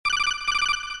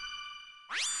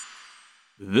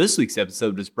This week's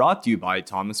episode is brought to you by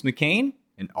Thomas McCain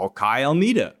and Alkai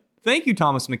Almeida. Thank you,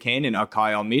 Thomas McCain and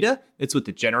Alkai Almeida. It's with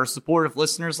the generous support of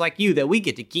listeners like you that we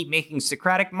get to keep making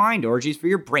Socratic mind orgies for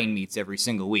your brain meats every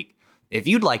single week. If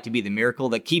you'd like to be the miracle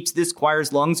that keeps this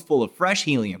choir's lungs full of fresh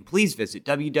helium, please visit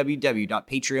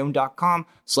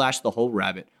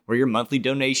www.patreon.com/thewholerabbit, where your monthly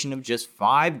donation of just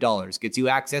 $5 gets you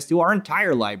access to our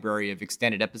entire library of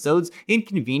extended episodes in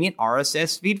convenient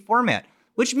RSS feed format,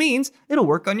 which means it'll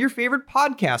work on your favorite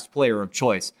podcast player of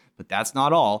choice. But that's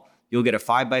not all. You'll get a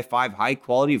 5x5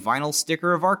 high-quality vinyl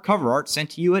sticker of our cover art sent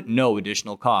to you at no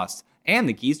additional cost, and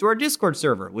the keys to our Discord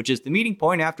server, which is the meeting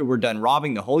point after we're done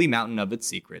robbing the Holy Mountain of its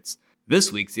secrets.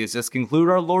 This week sees us conclude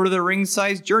our Lord of the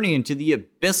Rings-sized journey into the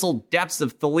abyssal depths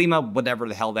of Thelema, whatever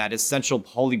the hell that is, essential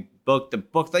holy book, the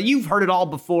book that you've heard it all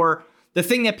before, the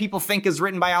thing that people think is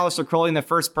written by Aleister Crowley in the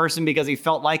first person because he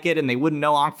felt like it and they wouldn't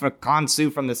know Ankh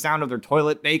Khonsu from the sound of their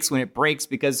toilet makes when it breaks,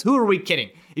 because who are we kidding?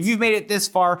 If you've made it this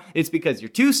far, it's because you're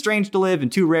too strange to live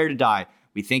and too rare to die.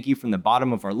 We thank you from the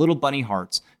bottom of our little bunny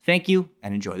hearts. Thank you,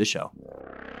 and enjoy the show.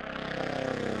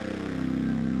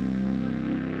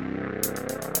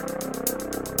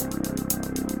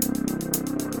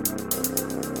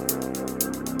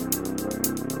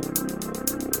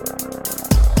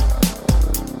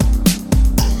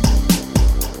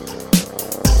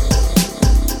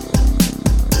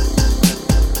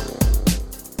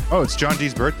 Oh, it's John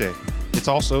D's birthday. It's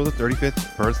also the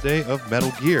 35th birthday of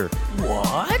Metal Gear.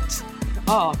 What?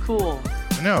 Oh, cool.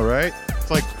 I know, right?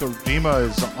 It's like Kojima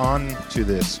is on to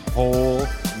this whole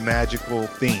magical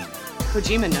theme.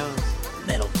 Kojima knows.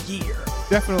 Metal Gear.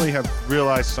 Definitely have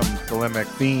realized some dilemmic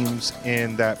themes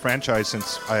in that franchise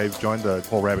since I've joined the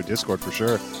whole Rabbit Discord for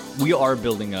sure. We are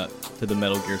building up to the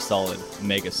Metal Gear Solid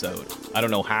Megasode. I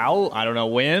don't know how, I don't know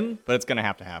when, but it's gonna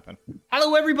have to happen.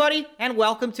 Hello everybody, and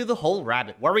welcome to The Whole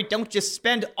Rabbit, where we don't just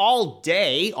spend all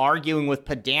day arguing with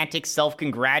pedantic,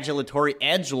 self-congratulatory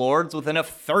edgelords with enough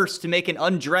thirst to make an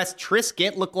undressed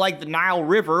Trisket look like the Nile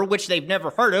River, which they've never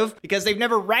heard of because they've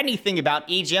never read anything about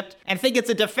Egypt and think it's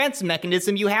a defense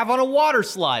mechanism you have on a water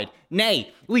slide.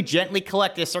 Nay, we gently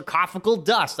collect the sarcophagal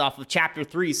dust off of Chapter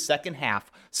 3's second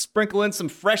half, sprinkle in some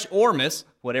fresh ormus,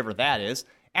 whatever that is,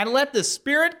 and let the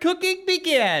spirit cooking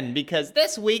begin, because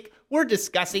this week we're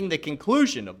discussing the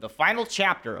conclusion of the final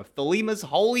chapter of Thelema's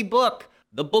holy book,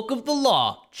 the Book of the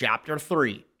Law, Chapter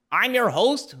 3. I'm your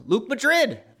host, Luke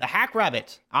Madrid, the Hack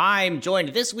Rabbit. I'm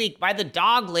joined this week by the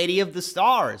Dog Lady of the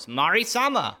Stars, Mari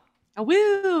Sama. Oh,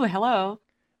 woo, hello.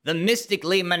 The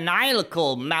mystically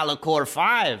maniacal Malachor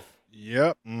 5.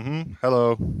 Yep,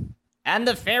 hello. And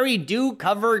the fairy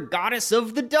dew-covered goddess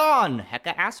of the dawn,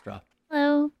 Heka Astra.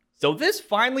 Hello. So this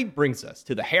finally brings us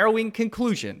to the harrowing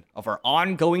conclusion of our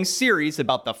ongoing series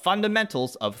about the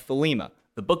fundamentals of Thelema,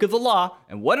 the Book of the Law,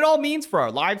 and what it all means for our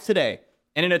lives today.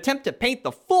 In an attempt to paint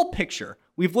the full picture,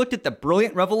 we've looked at the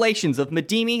brilliant revelations of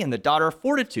Medimi and the Daughter of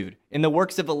Fortitude in the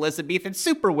works of Elizabethan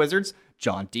super wizards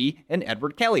John Dee and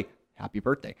Edward Kelly. Happy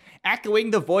birthday. Echoing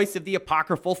the voice of the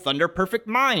apocryphal Thunder Perfect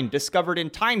Mind, discovered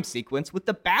in time sequence with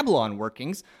the Babylon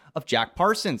workings of Jack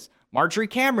Parsons, Marjorie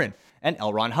Cameron, and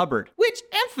L. Ron Hubbard, which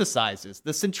emphasizes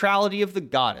the centrality of the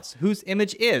goddess, whose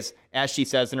image is, as she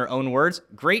says in her own words,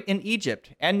 great in Egypt,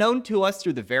 and known to us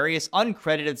through the various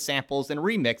uncredited samples and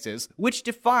remixes, which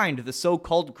defined the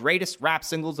so-called greatest rap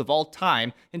singles of all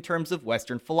time in terms of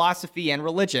Western philosophy and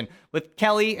religion, with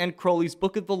Kelly and Crowley's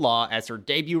Book of the Law as her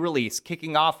debut release,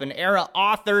 kicking off an era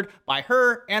authored by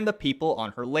her and the people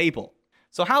on her label.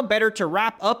 So how better to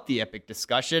wrap up the epic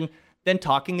discussion than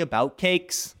talking about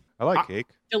cakes? I like cake.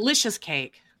 Delicious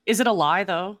cake. Is it a lie,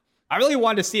 though? I really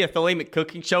wanted to see a Thelemic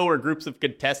cooking show where groups of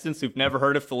contestants who've never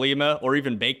heard of Thelema or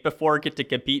even baked before get to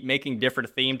compete making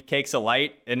different themed cakes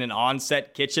alight in an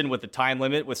on-set kitchen with a time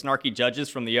limit with snarky judges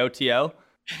from the OTO.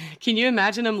 Can you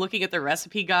imagine them looking at the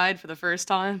recipe guide for the first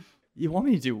time? You want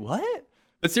me to do what?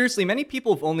 But seriously, many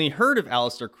people have only heard of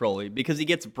Aleister Crowley because he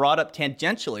gets brought up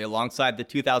tangentially alongside the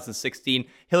 2016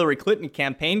 Hillary Clinton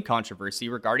campaign controversy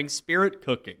regarding spirit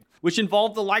cooking, which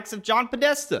involved the likes of John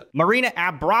Podesta, Marina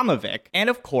Abramovic, and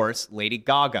of course, Lady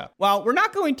Gaga. While we're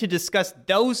not going to discuss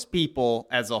those people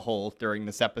as a whole during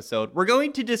this episode, we're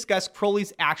going to discuss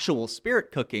Crowley's actual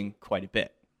spirit cooking quite a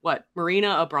bit. What, Marina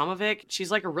Abramovic? She's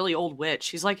like a really old witch.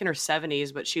 She's like in her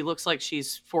 70s, but she looks like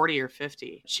she's 40 or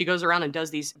 50. She goes around and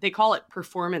does these, they call it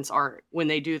performance art when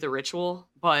they do the ritual,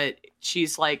 but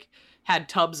she's like had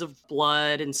tubs of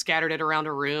blood and scattered it around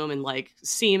a room and like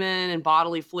semen and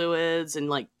bodily fluids, and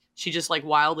like she just like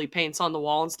wildly paints on the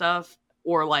wall and stuff,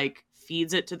 or like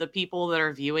feeds it to the people that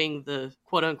are viewing the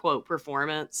quote unquote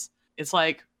performance. It's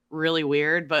like really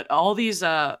weird. But all these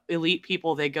elite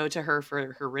people, they go to her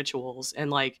for her rituals. And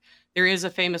like, there is a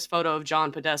famous photo of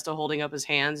John Podesta holding up his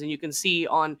hands, and you can see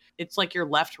it's like your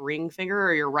left ring finger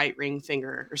or your right ring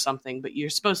finger or something, but you're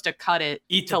supposed to cut it.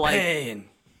 Eat to the pain.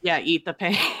 Yeah, eat the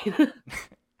pain.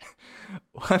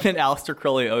 And then Aleister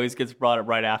Crowley always gets brought up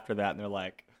right after that, and they're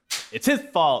like, it's his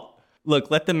fault. Look,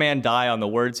 let the man die on the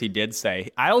words he did say.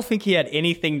 I don't think he had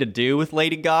anything to do with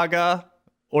Lady Gaga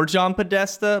or John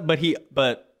Podesta,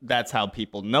 but that's how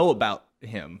people know about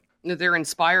him. They're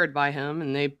inspired by him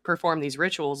and they perform these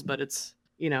rituals, but it's,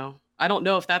 I don't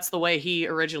know if that's the way he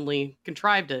originally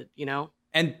contrived it,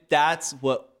 And that's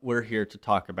what we're here to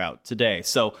talk about today.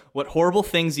 So what horrible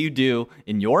things you do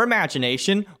in your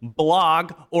imagination,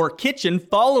 blog, or kitchen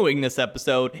following this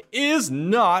episode is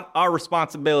not our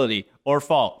responsibility or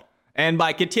fault. And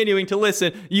by continuing to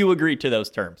listen, you agree to those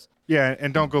terms. Yeah,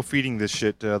 and don't go feeding this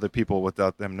shit to other people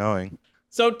without them knowing.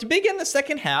 So to begin the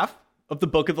second half of the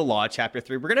Book of the Law, Chapter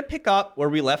 3, we're going to pick up where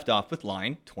we left off with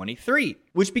line 23,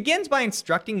 which begins by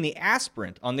instructing the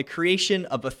aspirant on the creation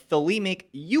of a Thelemic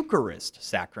Eucharist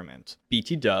sacrament.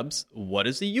 BT Dubs, what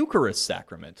is the Eucharist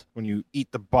sacrament? When you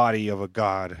eat the body of a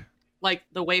god. Like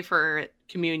the way for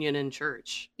communion in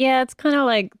church. Yeah, it's kind of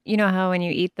like, how when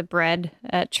you eat the bread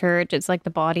at church, it's like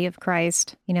the body of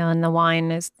Christ, and the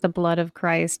wine is the blood of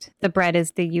Christ. The bread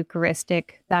is the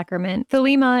Eucharistic sacrament.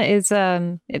 Thelema is,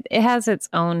 it has its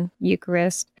own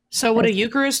Eucharist. So would a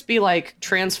Eucharist be like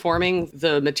transforming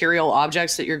the material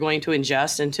objects that you're going to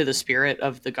ingest into the spirit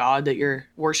of the God that you're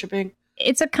worshiping?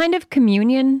 It's a kind of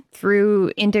communion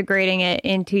through integrating it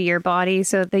into your body.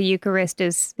 So the Eucharist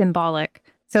is symbolic.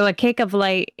 So a cake of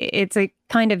light, it's a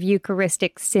kind of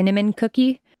Eucharistic cinnamon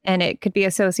cookie, and it could be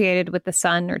associated with the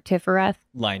sun or Tifereth.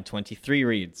 Line 23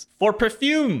 reads, for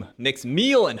perfume, mix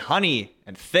meal and honey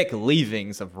and thick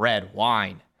leavings of red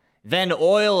wine. Then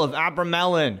oil of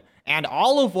abramelin and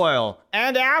olive oil,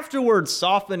 and afterwards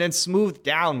soften and smooth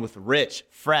down with rich,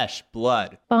 fresh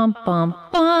blood. Bum, bum,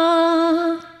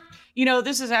 bum.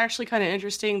 This is actually kind of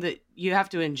interesting that you have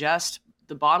to ingest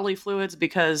the bodily fluids,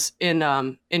 because in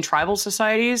tribal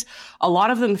societies, a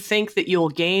lot of them think that you'll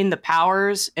gain the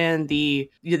powers and that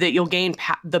you'll gain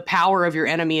the power of your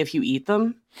enemy if you eat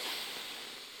them.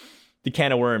 The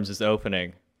can of worms is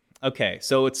opening. Okay,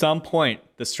 so at some point,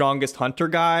 the strongest hunter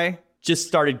guy just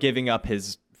started giving up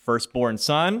his firstborn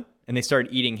son, and they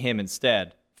started eating him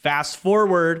instead. Fast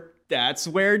forward, that's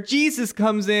where Jesus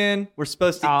comes in. We're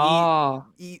supposed to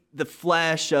eat the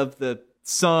flesh of the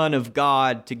Son of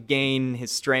God to gain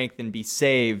his strength and be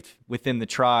saved within the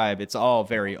tribe. It's all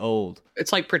very old.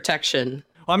 It's like protection.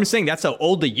 Well, I'm just saying that's how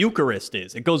old the Eucharist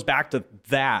is. It goes back to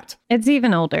that. It's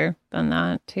even older than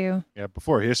that, too. Yeah,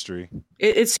 before history.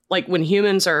 It's like when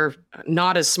humans are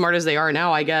not as smart as they are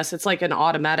now, I guess. It's like an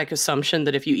automatic assumption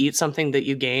that if you eat something that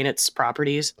you gain its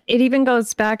properties. It even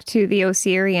goes back to the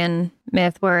Osirian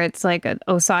myth where it's like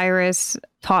Osiris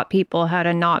taught people how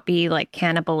to not be like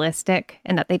cannibalistic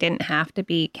and that they didn't have to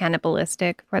be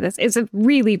cannibalistic for this. It's a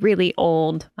really, really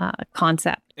old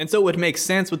concept. And so it would make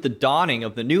sense with the dawning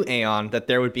of the new Aeon that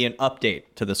there would be an update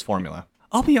to this formula.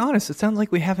 I'll be honest, it sounds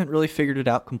like we haven't really figured it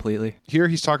out completely. Here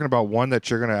he's talking about one that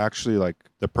you're going to actually like,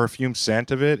 the perfume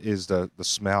scent of it is the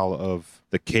smell of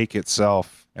the cake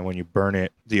itself. And when you burn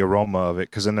it, the aroma of it.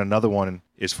 Because then another one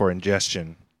is for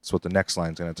ingestion. That's what the next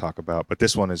line's going to talk about. But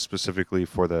this one is specifically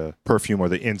for the perfume or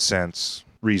the incense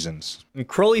reasons. And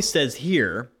Crowley says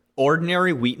here,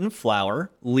 ordinary wheaten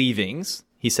flour, leavings.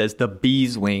 He says the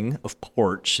bee's wing of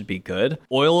port should be good.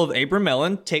 Oil of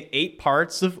abramelin, take 8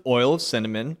 parts of oil of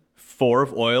cinnamon, 4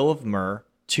 of oil of myrrh,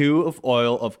 2 of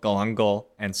oil of galangal,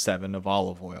 and 7 of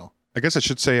olive oil. I guess I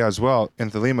should say as well,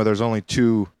 in Thelema, there's only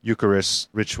 2 Eucharist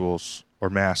rituals or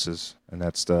masses, and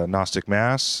that's the Gnostic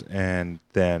Mass and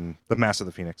then the Mass of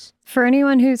the Phoenix. For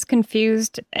anyone who's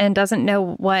confused and doesn't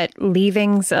know what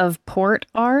leavings of port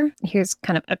are, here's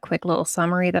kind of a quick little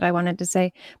summary that I wanted to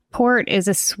say. Port is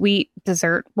a sweet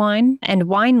dessert wine, and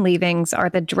wine leavings are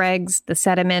the dregs, the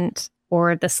sediment,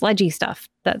 or the sludgy stuff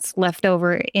that's left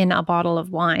over in a bottle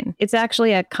of wine. It's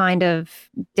actually a kind of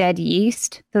dead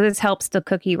yeast, so this helps the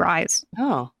cookie rise.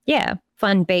 Oh. Yeah.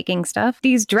 Fun baking stuff.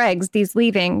 These dregs, these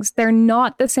leavings, they're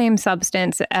not the same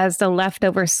substance as the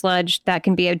leftover sludge that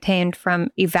can be obtained from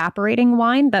evaporating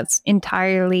wine. That's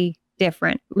entirely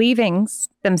different. Leavings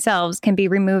themselves can be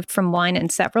removed from wine in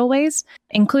several ways,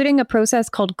 including a process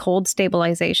called cold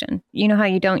stabilization. You know how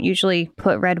you don't usually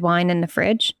put red wine in the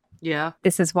fridge? Yeah.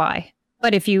 This is why.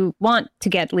 But if you want to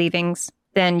get leavings,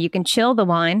 Then you can chill the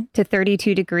wine to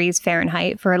 32 degrees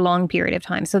Fahrenheit for a long period of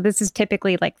time. So this is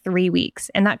typically like 3 weeks.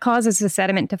 And that causes the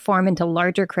sediment to form into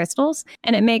larger crystals,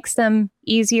 and it makes them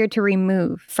easier to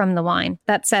remove from the wine.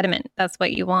 That sediment, that's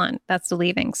what you want. That's the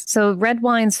leavings. So red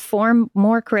wines form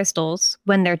more crystals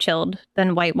when they're chilled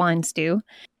than white wines do.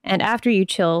 And after you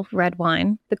chill red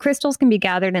wine, the crystals can be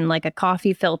gathered in like a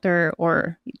coffee filter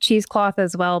or cheesecloth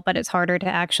as well, but it's harder to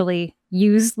actually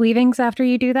use leavings after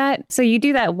you do that. So you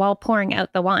do that while pouring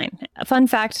out the wine. A fun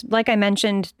fact, like I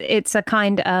mentioned, it's a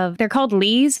kind of, they're called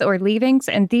lees or leavings.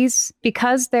 And these,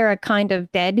 because they're a kind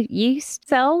of dead yeast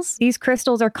cells, these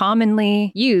crystals are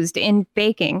commonly used in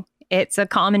baking. It's a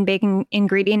common baking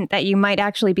ingredient that you might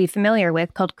actually be familiar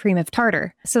with called cream of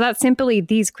tartar. So that's simply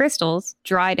these crystals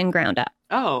dried and ground up.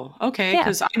 Oh, okay.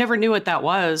 Because I never knew what that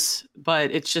was,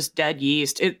 but it's just dead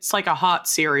yeast. It's like a hot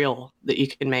cereal that you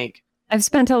can make. I've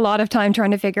spent a lot of time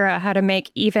trying to figure out how to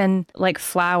make even like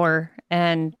flour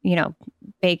and,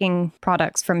 baking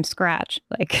products from scratch.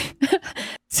 Like,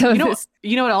 so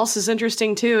you know what else is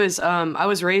interesting too is I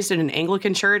was raised in an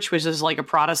Anglican church, which is like a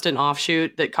Protestant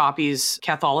offshoot that copies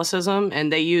Catholicism,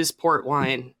 and they use port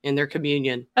wine in their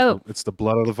communion. Oh, It's the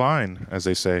blood of the vine, as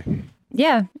they say.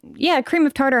 yeah. Yeah. Cream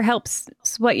of tartar helps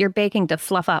what you're baking to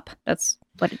fluff up. That's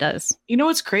what it does. You know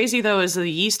what's crazy though is the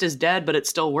yeast is dead, but it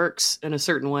still works in a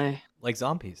certain way. Like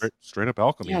zombies. Straight up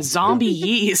alchemy. Yeah, zombie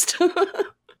yeast.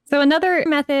 So another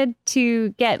method to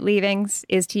get leavings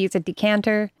is to use a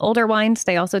decanter. Older wines,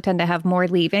 they also tend to have more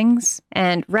leavings,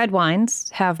 and red wines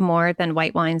have more than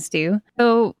white wines do.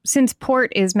 So since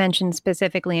port is mentioned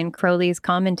specifically in Crowley's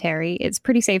commentary, it's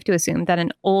pretty safe to assume that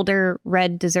an older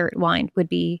red dessert wine would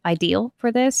be ideal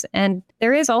for this. And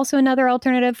there is also another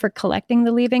alternative for collecting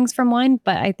the leavings from wine,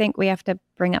 but I think we have to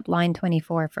bring up line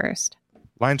 24 first.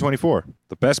 Line 24.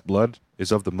 The best blood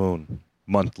is of the moon,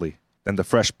 monthly. Then the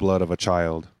fresh blood of a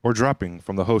child, or dropping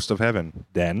from the host of heaven,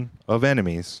 then of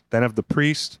enemies, then of the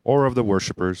priest or of the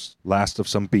worshippers, last of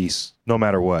some beasts, no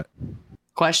matter what.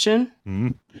 Question?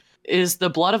 Is the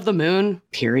blood of the moon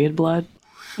period blood?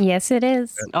 Yes, it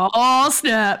is. Oh,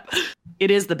 snap.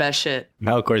 It is the best shit.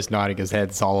 Melkor's nodding his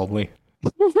head solemnly.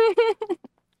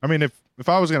 I mean, if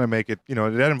I was going to make it,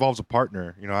 that involves a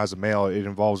partner. As a male, it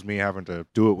involves me having to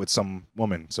do it with some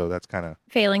woman. So that's kind of...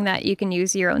 Failing that, you can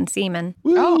use your own semen.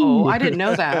 Oh, I didn't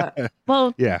know that.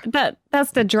 Well, yeah.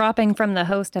 That's the dropping from the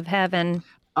host of heaven.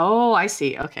 Oh, I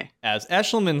see. Okay. As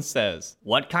Eshelman says,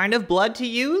 what kind of blood to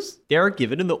use? They are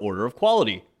given in the order of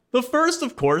quality. The first,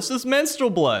 of course, is menstrual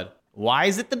blood. Why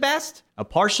is it the best? A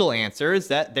partial answer is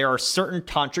that there are certain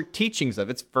tantric teachings of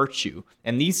its virtue,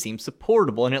 and these seem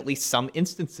supportable in at least some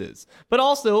instances. But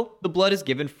also, the blood is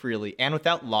given freely and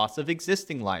without loss of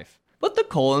existing life. But the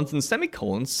colons and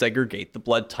semicolons segregate the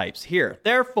blood types here.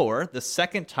 Therefore, the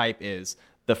second type is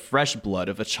the fresh blood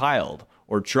of a child,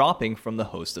 or dropping from the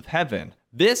host of heaven.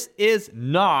 This is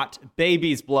not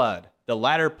baby's blood. The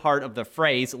latter part of the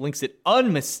phrase links it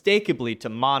unmistakably to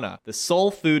manna, the sole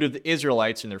food of the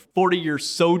Israelites in their 40-year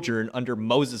sojourn under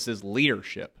Moses'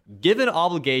 leadership. Given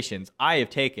obligations I have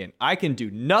taken, I can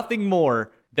do nothing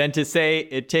more than to say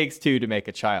it takes two to make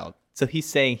a child. So he's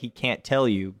saying he can't tell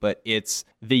you, but it's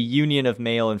the union of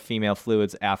male and female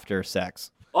fluids after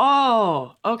sex.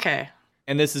 Oh, okay.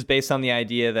 And this is based on the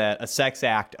idea that a sex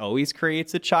act always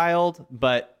creates a child,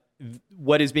 but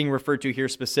what is being referred to here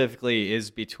specifically is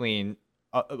between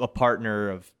a partner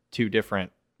of two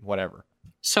different whatever.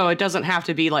 So it doesn't have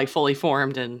to be like fully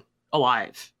formed and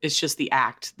alive. It's just the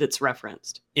act that's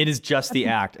referenced. It is just the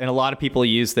act. And a lot of people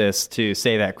use this to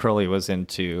say that Crowley was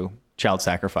into child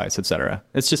sacrifice, etc.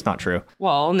 It's just not true.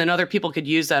 Well, and then other people could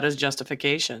use that as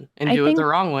justification and do it the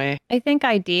wrong way. I think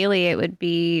ideally it would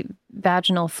be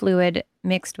vaginal fluid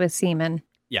mixed with semen.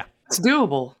 Yeah. It's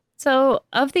doable. So,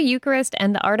 of the Eucharist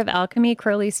and the art of alchemy,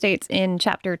 Crowley states in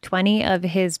chapter 20 of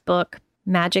his book,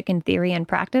 Magic in Theory and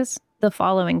Practice, the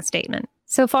following statement.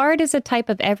 So far, it is a type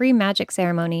of every magic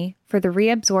ceremony, for the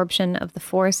reabsorption of the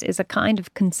force is a kind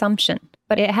of consumption,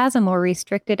 but it has a more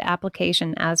restricted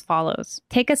application as follows.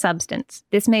 Take a substance.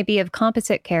 This may be of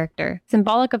composite character,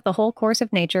 symbolic of the whole course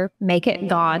of nature, make it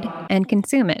God, and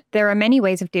consume it. There are many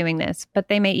ways of doing this, but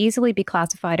they may easily be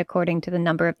classified according to the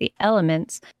number of the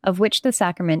elements of which the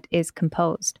sacrament is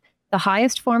composed. The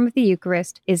highest form of the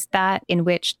Eucharist is that in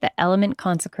which the element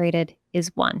consecrated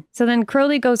is one. So then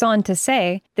Crowley goes on to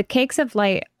say, the cakes of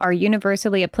light are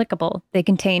universally applicable. They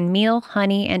contain meal,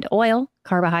 honey, and oil,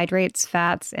 carbohydrates,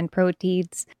 fats, and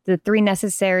proteins, the 3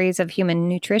 necessaries of human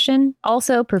nutrition,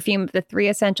 also perfume of the 3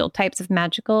 essential types of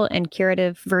magical and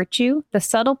curative virtue. The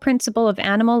subtle principle of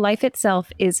animal life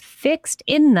itself is fixed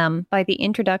in them by the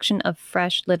introduction of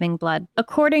fresh living blood.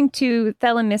 According to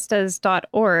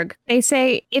thelemistas.org, they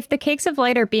say if the cakes of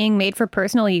light are being made for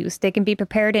personal use, they can be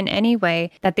prepared in any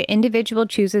way that the individual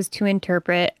chooses to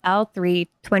interpret Al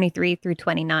 3:23 through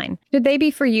 29. Should they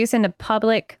be for use in a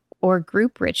public or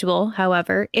group ritual,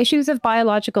 however, issues of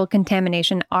biological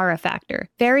contamination are a factor.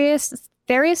 Various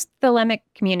thelemic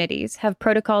communities have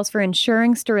protocols for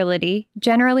ensuring sterility,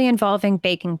 generally involving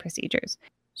baking procedures.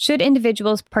 Should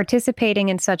individuals participating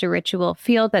in such a ritual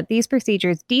feel that these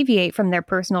procedures deviate from their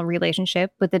personal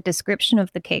relationship with the description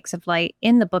of the cakes of light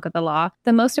in the Book of the Law,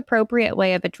 the most appropriate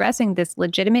way of addressing this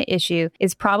legitimate issue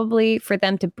is probably for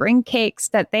them to bring cakes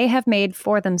that they have made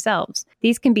for themselves.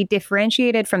 These can be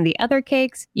differentiated from the other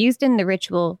cakes used in the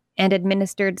ritual and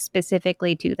administered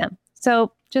specifically to them.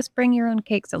 So just bring your own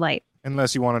cakes of light.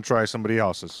 Unless you want to try somebody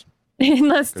else's.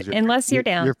 unless you're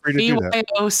down. You're free to do that.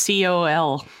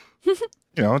 BYOCOL.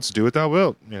 It's do what thou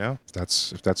wilt. If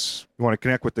that's you want to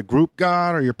connect with the group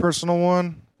god or your personal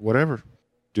one, whatever,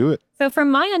 do it. So from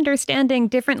my understanding,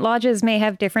 different lodges may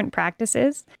have different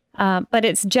practices, but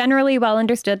it's generally well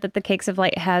understood that the cakes of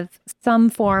light have some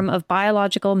form of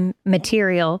biological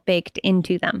material baked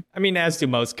into them. I mean, as do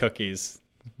most cookies.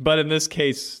 But in this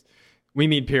case, we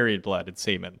mean period blood and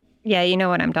semen. Yeah, you know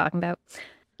what I'm talking about.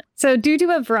 So due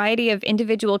to a variety of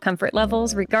individual comfort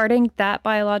levels regarding that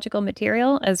biological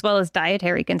material, as well as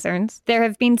dietary concerns, there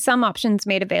have been some options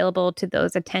made available to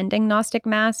those attending Gnostic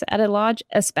Mass at a lodge,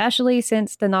 especially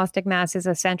since the Gnostic Mass is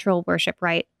a central worship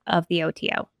rite of the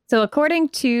OTO. So according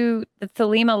to the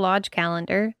Thelema Lodge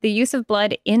calendar, the use of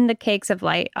blood in the cakes of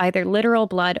light, either literal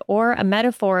blood or a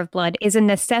metaphor of blood, is a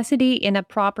necessity in a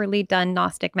properly done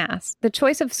Gnostic Mass. The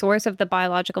choice of source of the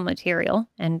biological material,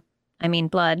 and I mean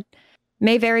blood,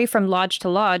 may vary from lodge to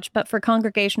lodge, but for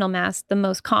congregational mass, the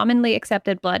most commonly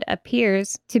accepted blood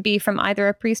appears to be from either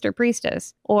a priest or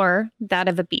priestess, or that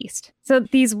of a beast. So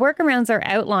these workarounds are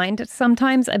outlined,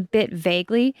 sometimes a bit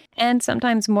vaguely, and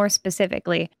sometimes more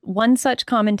specifically. One such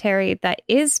commentary that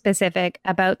is specific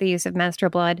about the use of menstrual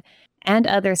blood and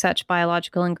other such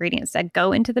biological ingredients that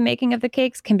go into the making of the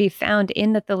cakes can be found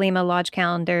in the Thelema Lodge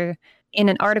calendar in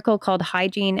an article called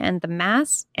Hygiene and the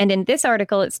Mass. And in this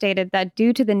article, it stated that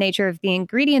due to the nature of the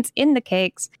ingredients in the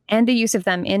cakes and the use of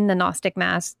them in the Gnostic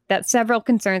Mass, that several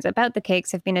concerns about the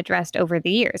cakes have been addressed over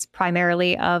the years,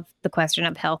 primarily of the question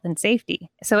of health and safety.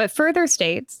 So it further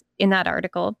states in that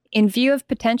article, in view of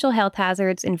potential health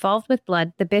hazards involved with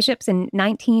blood, the bishops in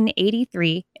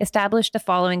 1983 established the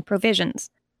following provisions.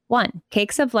 1.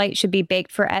 Cakes of light should be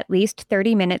baked for at least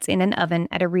 30 minutes in an oven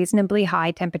at a reasonably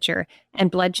high temperature,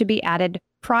 and blood should be added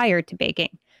prior to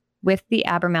baking with the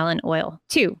abramelin oil.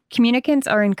 2. Communicants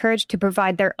are encouraged to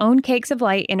provide their own cakes of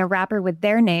light in a wrapper with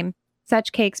their name.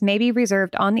 Such cakes may be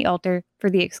reserved on the altar for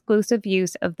the exclusive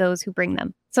use of those who bring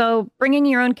them. So bringing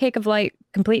your own cake of light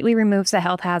completely removes the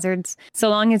health hazards, so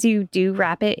long as you do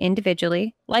wrap it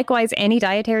individually. Likewise, any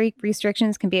dietary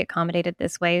restrictions can be accommodated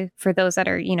this way for those that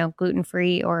are,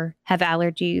 gluten-free or have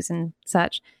allergies and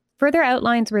such. Further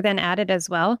outlines were then added as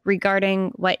well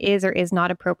regarding what is or is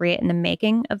not appropriate in the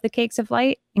making of the cakes of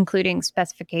light, including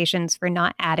specifications for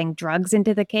not adding drugs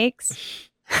into the cakes.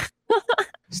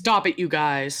 Stop it, you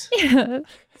guys. Yeah.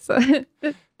 So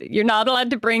you're not allowed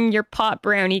to bring your pot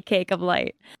brownie cake of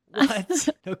light. What?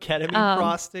 No ketamine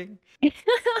frosting?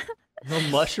 No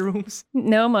mushrooms?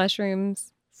 No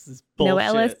mushrooms. This is bullshit.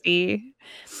 No LSD.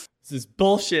 This is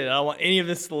bullshit. I don't want any of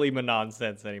this Thelema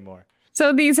nonsense anymore.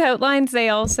 So these outlines, they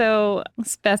also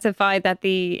specify that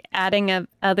the adding of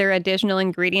other additional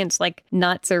ingredients like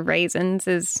nuts or raisins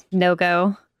is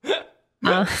no-go.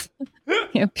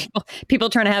 People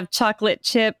trying to have chocolate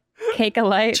chip cake of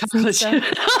lights. Chocolate chip.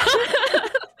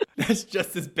 That's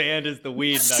just as banned as the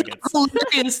weed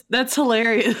nuggets. That's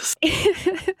hilarious.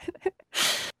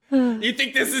 You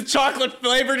think this is chocolate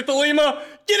flavored Thelema?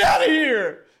 Get out of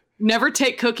here! Never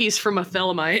take cookies from a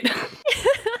Thelemite.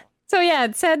 So yeah,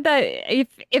 it said that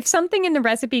if something in the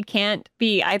recipe can't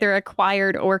be either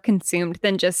acquired or consumed,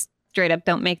 then just straight up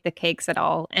don't make the cakes at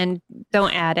all, and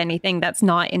don't add anything that's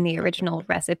not in the original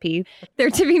recipe. They're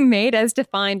to be made as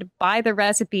defined by the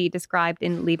recipe described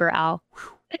in Liber Al.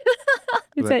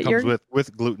 That comes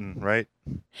with gluten, right?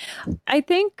 I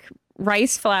think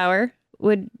rice flour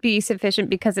would be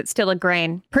sufficient because it's still a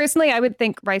grain. Personally, I would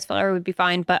think rice flour would be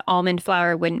fine, but almond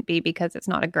flour wouldn't be because it's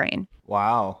not a grain.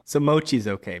 Wow. So mochi's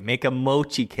okay. Make a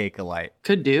mochi cake of light.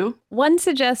 Could do. One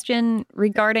suggestion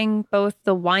regarding both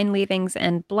the wine leavings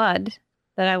and blood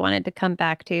that I wanted to come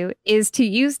back to is to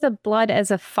use the blood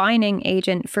as a fining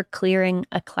agent for clearing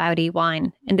a cloudy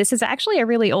wine. And this is actually a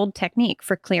really old technique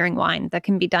for clearing wine that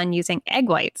can be done using egg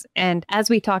whites. And as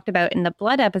we talked about in the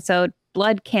blood episode,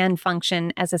 blood can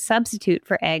function as a substitute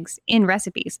for eggs in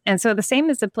recipes. And so the same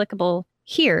is applicable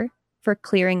here for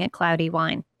clearing a cloudy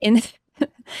wine.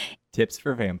 Tips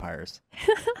for vampires.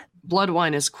 Blood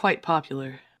wine is quite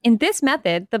popular. In this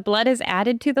method, the blood is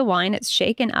added to the wine, it's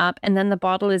shaken up, and then the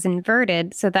bottle is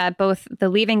inverted so that both the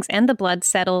leavings and the blood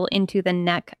settle into the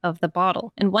neck of the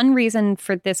bottle. And one reason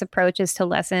for this approach is to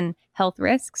lessen health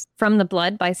risks from the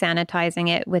blood by sanitizing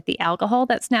it with the alcohol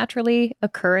that's naturally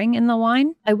occurring in the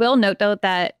wine. I will note, though,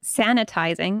 that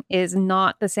sanitizing is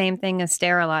not the same thing as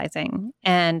sterilizing,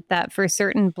 and that for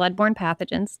certain bloodborne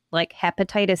pathogens like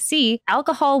hepatitis C,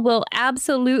 alcohol will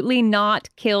absolutely not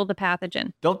kill the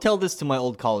pathogen. Don't tell this to my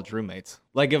old college roommates.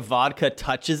 Like, if vodka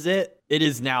touches it, it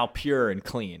is now pure and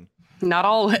clean. Not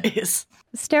always.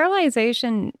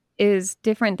 Sterilization is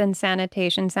different than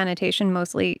sanitation. Sanitation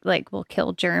mostly will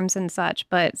kill germs and such,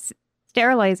 but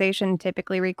sterilization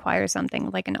typically requires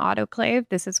something like an autoclave.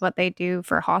 This is what they do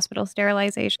for hospital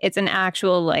sterilization. It's an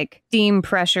actual steam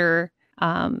pressure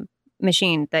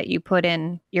machine that you put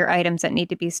in your items that need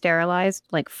to be sterilized,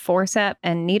 like forceps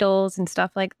and needles and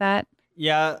stuff like that.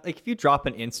 Yeah, if you drop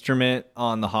an instrument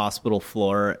on the hospital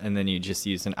floor and then you just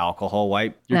use an alcohol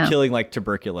wipe, you're killing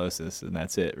tuberculosis, and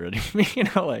that's it, really.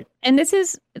 And this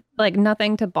is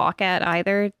nothing to balk at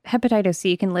either. Hepatitis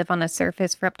C can live on a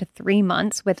surface for up to 3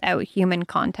 months without human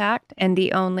contact, and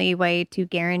the only way to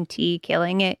guarantee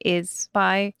killing it is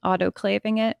by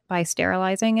autoclaving it, by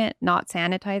sterilizing it, not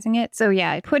sanitizing it. So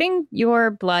yeah, putting your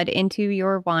blood into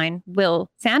your wine will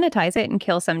sanitize it and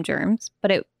kill some germs,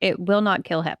 but it will not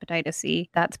kill hepatitis C.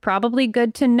 That's probably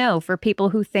good to know for people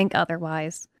who think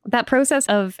otherwise. That process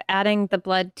of adding the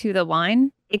blood to the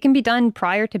wine, it can be done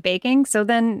prior to baking. So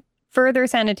then further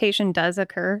sanitation does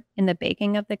occur in the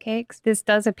baking of the cakes. This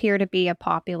does appear to be a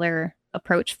popular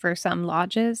approach for some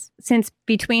lodges. Since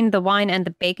between the wine and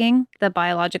the baking, the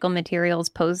biological materials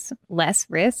pose less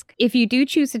risk. If you do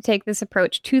choose to take this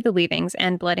approach to the leavings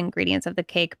and blood ingredients of the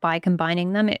cake by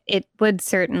combining them, it would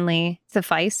certainly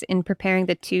suffice in preparing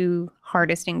the two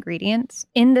hardest ingredients.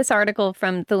 In this article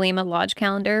from the Lima Lodge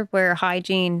Calendar, where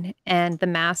hygiene and the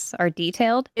mass are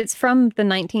detailed, it's from the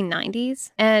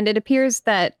 1990s, and it appears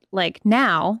that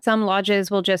now, some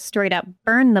lodges will just straight up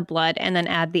burn the blood and then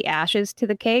add the ashes to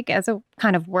the cake as a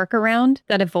kind of workaround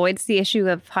that avoids the issue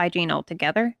of hygiene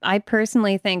altogether. I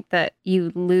personally think that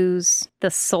you lose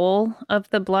the soul of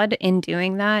the blood in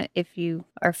doing that. If you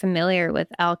are familiar with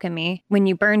alchemy, when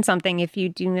you burn something, if you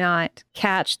do not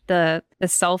catch the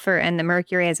sulfur and the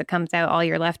mercury as it comes out, all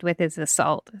you're left with is the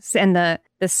salt. And the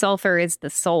sulfur is the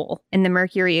soul, and the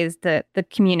mercury is the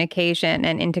communication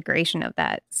and integration of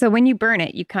that. So when you burn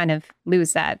it, you kind of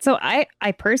lose that. So I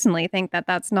personally think that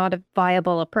that's not a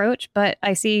viable approach, but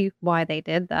I see why they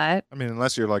did that. I mean,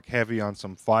 unless you're heavy on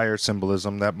some fire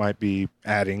symbolism, that might be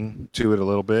adding to it a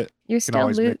little bit. You're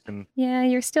still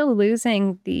you're still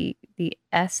losing the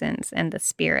essence and the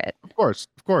spirit. Of course,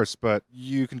 but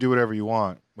you can do whatever you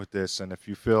want with this, and if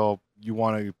you feel you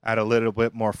want to add a little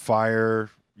bit more fire,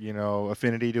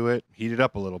 affinity to it, heat it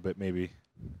up a little bit maybe.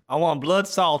 I want blood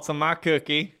salts on my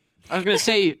cookie. I was going to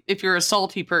say, if you're a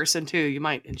salty person too, you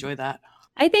might enjoy that.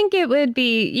 I think it would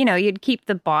be, you'd keep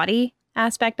the body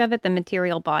aspect of it, the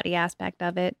material body aspect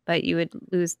of it, but you would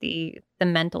lose the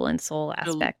mental and soul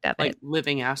aspect of it.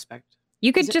 Living aspect.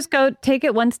 You could just go take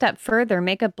it one step further,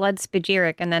 make a blood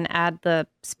spagyric, and then add the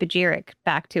spagyric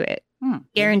back to it.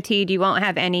 Guaranteed you won't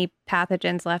have any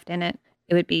pathogens left in it.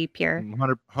 It would be pure. I'm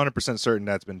 100% certain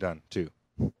that's been done too.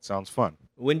 Sounds fun.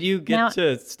 When do you get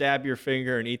to stab your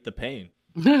finger and eat the pain?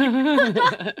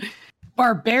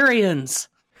 Barbarians.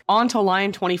 On to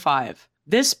line 25.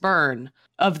 This burn.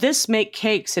 Of this make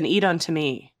cakes and eat unto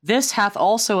me. This hath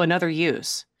also another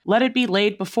use. Let it be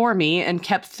laid before me and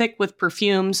kept thick with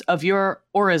perfumes of your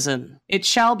orison. It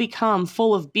shall become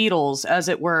full of beetles, as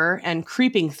it were, and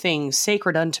creeping things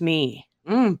sacred unto me.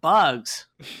 Bugs.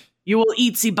 You will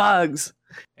eat the bugs.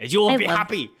 And you will be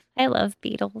happy. I love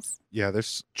beetles. Yeah,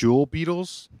 there's jewel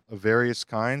beetles of various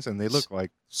kinds, and they look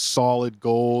like solid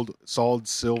gold, solid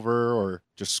silver, or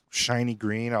just shiny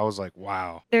green. I was like,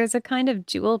 wow. There's a kind of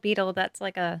jewel beetle that's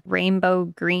like a rainbow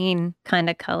green kind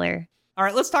of color. All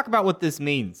right, let's talk about what this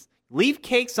means. Leave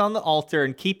cakes on the altar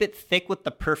and keep it thick with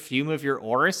the perfume of your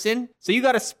orison. So you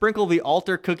got to sprinkle the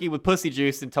altar cookie with pussy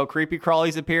juice until creepy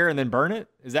crawlies appear and then burn it?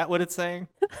 Is that what it's saying?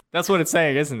 That's what it's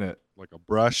saying, isn't it? Like a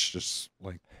brush, just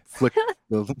flick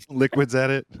the liquids at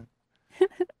it.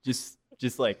 Just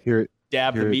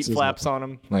dab the meat flaps on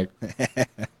them.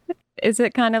 Is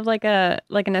it kind of like an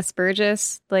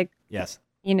aspergus? Like, Yes.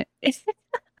 you know,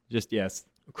 Just yes.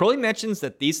 Crowley mentions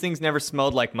that these things never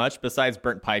smelled like much besides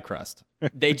burnt pie crust.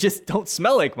 They just don't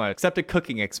smell like much, except a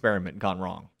cooking experiment gone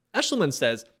wrong. Eshelman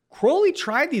says, Crowley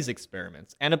tried these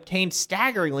experiments and obtained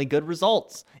staggeringly good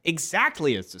results,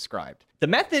 exactly as described. The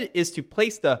method is to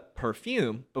place the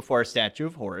perfume before a statue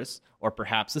of Horus, or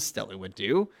perhaps a stele would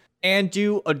do, and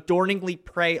do adorningly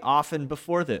pray often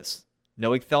before this.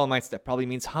 Knowing Thelemites, that probably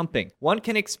means humping. One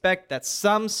can expect that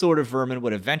some sort of vermin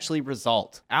would eventually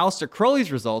result. Aleister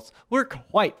Crowley's results were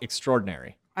quite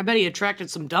extraordinary. I bet he attracted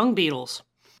some dung beetles.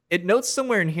 It notes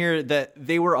somewhere in here that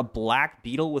they were a black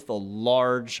beetle with a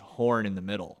large horn in the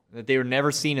middle, that they were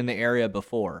never seen in the area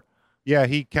before. Yeah,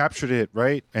 he captured it,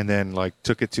 right? And then, like,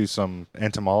 took it to some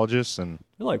entomologists, and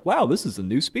They're like, wow, this is a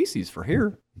new species for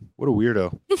here. what a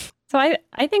weirdo. So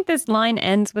I think this line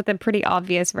ends with a pretty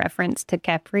obvious reference to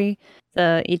Khepri,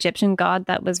 the Egyptian god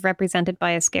that was represented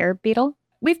by a scarab beetle.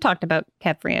 We've talked about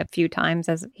Khepri a few times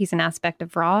as he's an aspect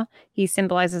of Ra. He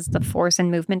symbolizes the force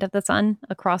and movement of the sun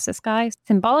across the sky.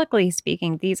 Symbolically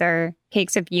speaking, these are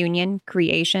cakes of union,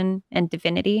 creation, and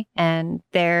divinity. And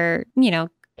they're,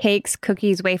 cakes,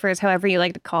 cookies, wafers, however you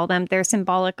like to call them. They're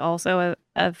symbolic also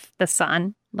of the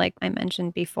sun, like I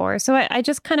mentioned before. So I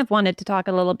just kind of wanted to talk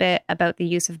a little bit about the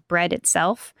use of bread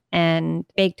itself and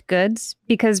baked goods,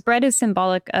 because bread is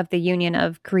symbolic of the union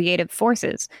of creative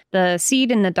forces. The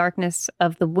seed in the darkness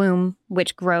of the womb,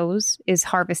 which grows, is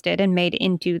harvested and made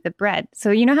into the bread.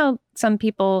 So you know how some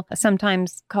people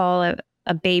sometimes call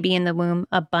a baby in the womb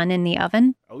a bun in the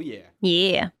oven? Oh, yeah.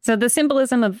 Yeah. So the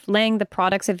symbolism of laying the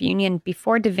products of union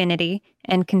before divinity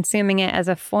and consuming it as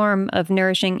a form of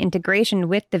nourishing integration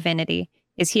with divinity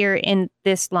is here in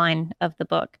this line of the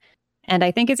book. And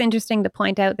I think it's interesting to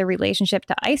point out the relationship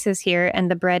to Isis here and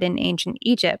the bread in ancient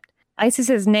Egypt.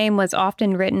 Isis's name was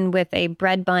often written with a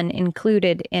bread bun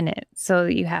included in it. So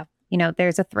you have,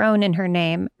 there's a throne in her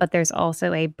name, but there's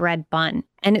also a bread bun.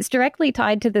 And it's directly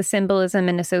tied to the symbolism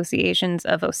and associations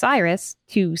of Osiris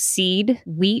to seed,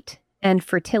 wheat, and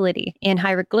fertility. In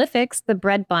hieroglyphics, the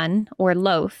bread bun, or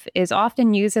loaf, is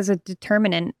often used as a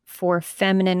determinant for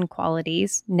feminine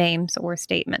qualities, names, or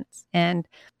statements. And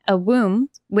a womb,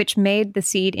 which made the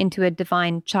seed into a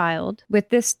divine child. With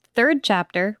this third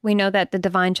chapter, we know that the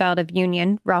divine child of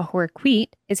union, Ra-Hoor-Khuit,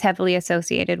 is heavily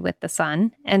associated with the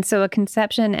sun. And so a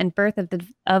conception and birth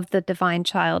of the divine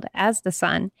child as the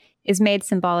sun is made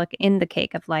symbolic in the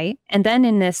cake of light. And then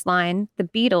in this line, the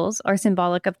beetles are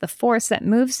symbolic of the force that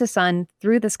moves the sun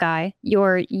through the sky.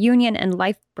 Your union and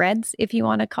life breads, if you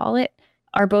want to call it,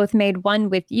 are both made one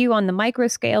with you on the micro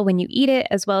scale when you eat it,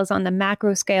 as well as on the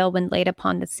macro scale when laid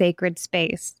upon the sacred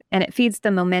space. And it feeds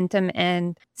the momentum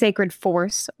and sacred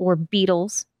force, or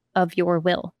beetles, of your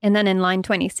will. And then in line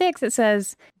 26, it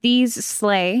says, "These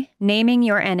slay, naming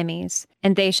your enemies,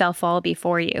 and they shall fall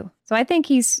before you." So I think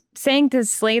he's saying to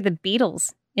slay the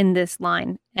beetles in this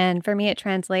line. And for me, it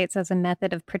translates as a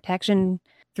method of protection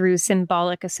through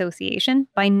symbolic association.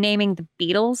 By naming the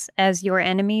beetles as your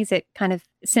enemies, it kind of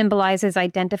symbolizes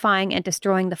identifying and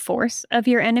destroying the force of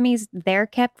your enemies, their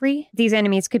Khepri. These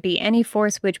enemies could be any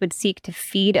force which would seek to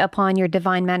feed upon your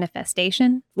divine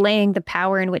manifestation, laying the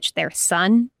power in which their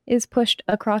sun is pushed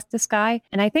across the sky.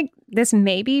 And I think this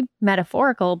may be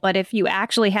metaphorical, but if you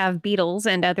actually have beetles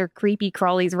and other creepy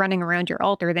crawlies running around your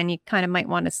altar, then you kind of might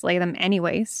want to slay them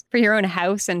anyways for your own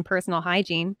house and personal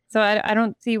hygiene. So I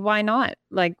don't see why not.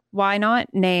 Like, why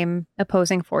not name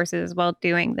opposing forces while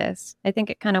doing this? I think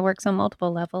it kind of works on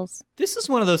multiple levels. This is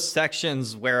one of those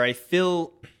sections where I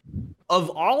feel, of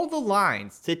all the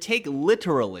lines to take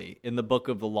literally in the Book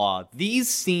of the Law, these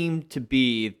seem to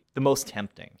be the most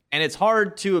tempting. And it's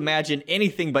hard to imagine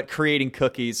anything but creating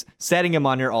cookies, setting them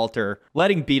on your altar,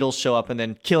 letting beetles show up, and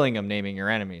then killing them, naming your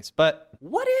enemies. But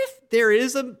what if there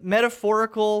is a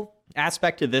metaphorical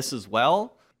aspect to this as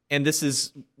well? And this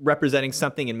is representing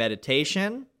something in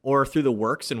meditation or through the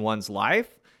works in one's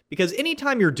life? Because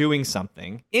anytime you're doing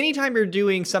something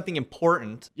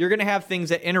important, you're going to have things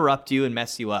that interrupt you and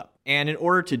mess you up. And in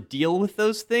order to deal with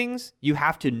those things, you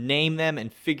have to name them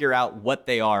and figure out what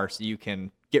they are so you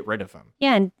can get rid of them.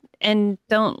 Yeah, and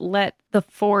don't let the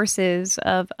forces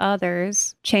of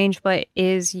others change what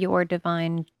is your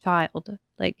divine child.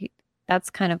 Like, that's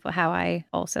kind of how I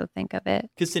also think of it.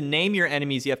 Because to name your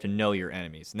enemies, you have to know your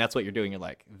enemies. And that's what you're doing. You're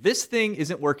like, this thing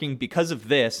isn't working because of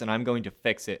this, and I'm going to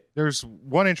fix it. There's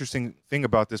one interesting thing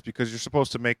about this, because you're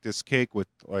supposed to make this cake with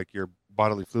like your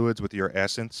bodily fluids, with your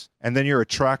essence, and then you're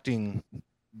attracting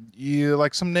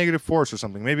like some negative force or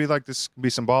something. Maybe like this can be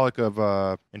symbolic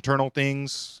of internal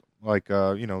things, like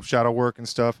shadow work and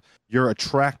stuff, you're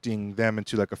attracting them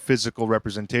into like a physical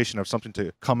representation of something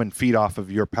to come and feed off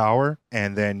of your power,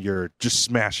 and then you're just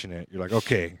smashing it. You're like,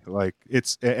 okay, like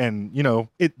it's, and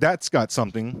that's got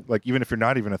something, like even if you're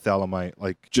not even a Thalamite,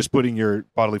 like just putting your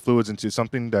bodily fluids into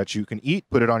something that you can eat,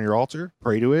 put it on your altar,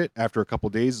 pray to it. After a couple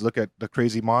days, look at the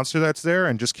crazy monster that's there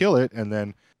and just kill it, and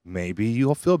then maybe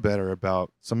you'll feel better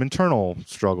about some internal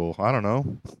struggle. I don't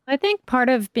know. I think part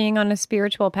of being on a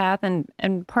spiritual path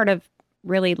and part of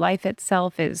really life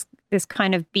itself is this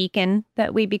kind of beacon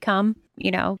that we become.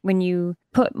 When you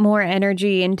put more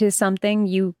energy into something,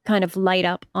 you kind of light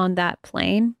up on that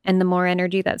plane. And the more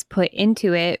energy that's put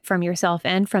into it from yourself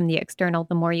and from the external,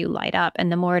 the more you light up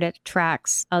and the more it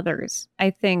attracts others. I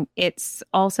think it's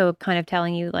also kind of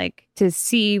telling you like to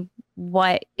see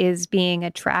what is being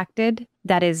attracted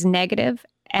that is negative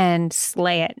and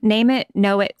slay it. Name it,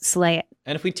 know it, slay it.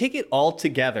 And if we take it all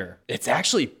together, it's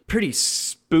actually pretty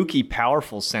spooky,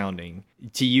 powerful sounding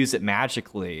to use it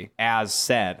magically, as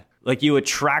said. Like you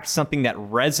attract something that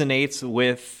resonates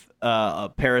with a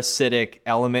parasitic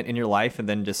element in your life and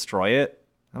then destroy it.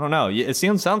 I don't know. It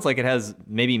sounds like it has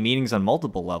maybe meanings on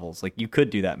multiple levels. Like you could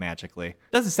do that magically.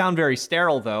 Doesn't sound very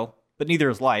sterile though. But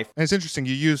neither is life. And it's interesting.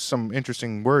 You use some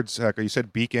interesting words, Hecka. You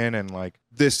said beacon and like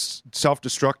this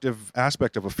self-destructive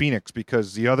aspect of a phoenix,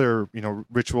 because the other,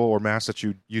 ritual or mass that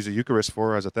you use a Eucharist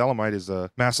for as a Thalamite is the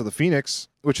Mass of the Phoenix,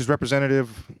 which is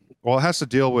representative. Well, it has to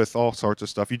deal with all sorts of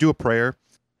stuff. You do a prayer,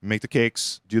 you make the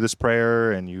cakes, do this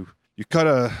prayer, and you cut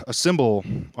a symbol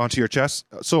onto your chest.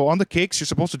 So on the cakes, you're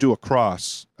supposed to do a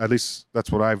cross. At least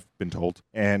that's what I've been told.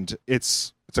 And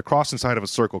it's a cross inside of a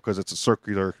circle because it's a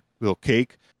circular little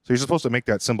cake. So you're supposed to make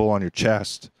that symbol on your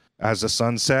chest as the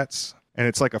sun sets, and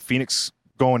it's like a phoenix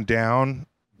going down,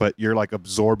 but you're like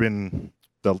absorbing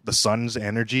the sun's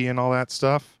energy and all that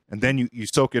stuff. And then you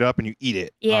soak it up and you eat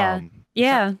it. Yeah.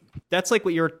 Yeah. That's like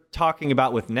what you're talking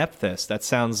about with Nephthys. That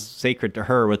sounds sacred to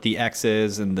her with the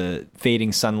X's and the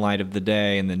fading sunlight of the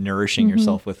day and the nourishing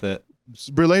yourself with it. It's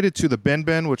related to the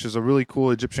Benben, which is a really cool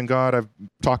Egyptian god I've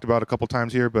talked about a couple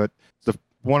times here, but it's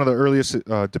one of the earliest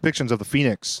depictions of the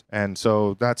phoenix, and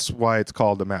so that's why it's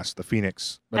called the Mass of the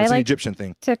Phoenix. But it's an Egyptian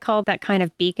thing. To call that kind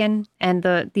of beacon and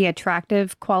the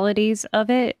attractive qualities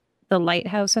of it the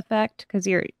lighthouse effect, because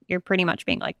you're pretty much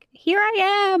being like, here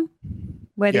I am,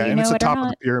 whether you know it or not. Yeah, and it's the top of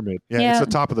the pyramid. Yeah, it's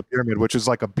the top of the pyramid, which is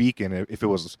like a beacon. If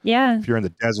you're in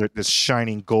the desert, this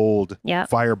shining gold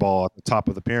fireball at the top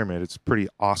of the pyramid. It's pretty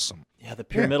awesome. Yeah, the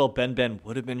pyramidal Ben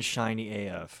would have been shiny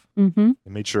AF. Mm-hmm.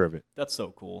 They made sure of it. That's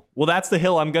so cool. Well, that's the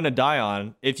hill I'm going to die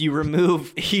on. If you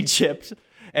remove Egypt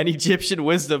and Egyptian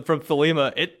wisdom from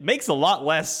Thelema, it makes a lot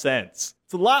less sense.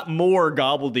 It's a lot more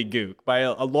gobbledygook by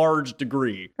a large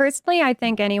degree. Personally, I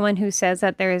think anyone who says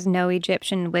that there is no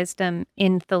Egyptian wisdom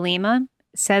in Thelema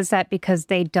says that because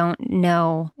they don't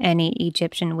know any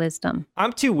Egyptian wisdom.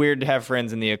 I'm too weird to have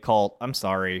friends in the occult. I'm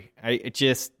sorry.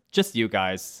 Just you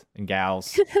guys and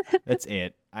gals. That's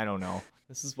it. I don't know.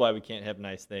 This is why we can't have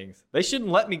nice things. They shouldn't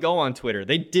let me go on Twitter.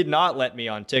 They did not let me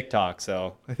on TikTok,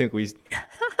 so I think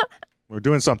we're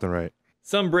doing something right.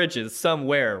 Some bridges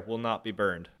somewhere will not be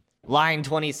burned. Line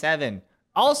 27.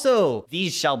 Also,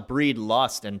 these shall breed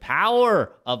lust and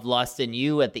power of lust in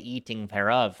you at the eating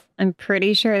thereof. I'm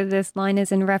pretty sure this line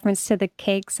is in reference to the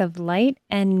cakes of light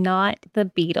and not the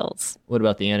beetles. What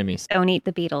about the enemies? Don't eat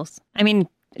the beetles. I mean,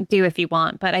 do if you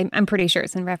want, but I'm pretty sure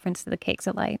it's in reference to the cakes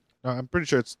of light. No, I'm pretty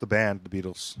sure it's the band, the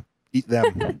Beatles. Eat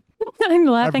them. I'm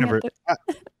laughing at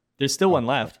this. There's still one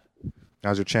left.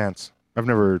 Now's your chance. I've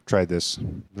never tried this.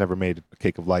 Never made a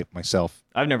cake of light myself.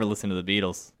 I've never listened to the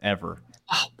Beatles, ever.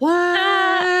 Oh,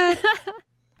 what?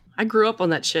 I grew up on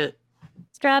that shit.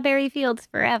 Strawberry Fields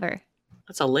Forever.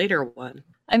 That's a later one.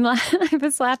 I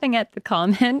was laughing at the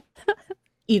comment.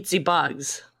 Eats the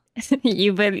bugs.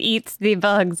 You will eat the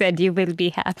bugs and you will be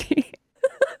happy.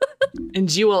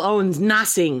 And you will own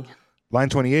nothing. Line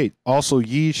 28. Also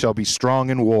ye shall be strong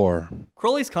in war.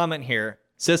 Crowley's comment here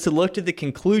says to look to the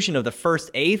conclusion of the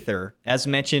first Aether as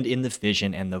mentioned in the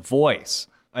vision and the voice.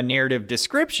 A narrative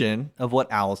description of what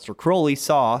Aleister Crowley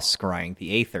saw scrying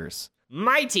the Aethers.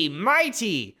 Mighty,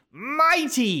 mighty,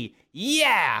 mighty,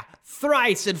 yeah,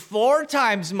 thrice and 4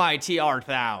 times mighty art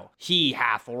thou. He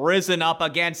hath risen up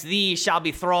against thee shall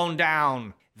be thrown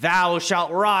down. Thou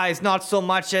shalt rise not so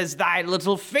much as thy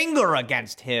little finger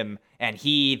against him, and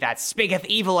he that speaketh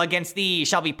evil against thee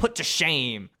shall be put to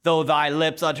shame, though thy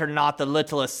lips utter not the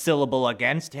littlest syllable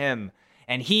against him.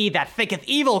 And he that thinketh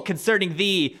evil concerning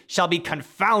thee shall be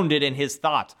confounded in his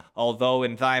thought, although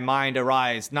in thy mind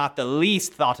arise not the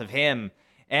least thought of him.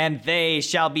 And they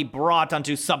shall be brought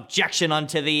unto subjection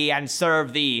unto thee and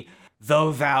serve thee,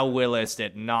 though thou willest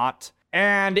it not.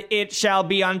 And it shall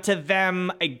be unto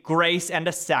them a grace and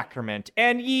a sacrament,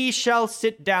 and ye shall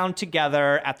sit down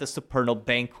together at the supernal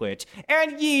banquet,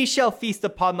 and ye shall feast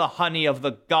upon the honey of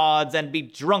the gods, and be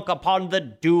drunk upon the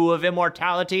dew of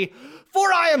immortality.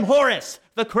 For I am Horus,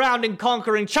 the crowned and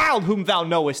conquering child whom thou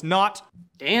knowest not.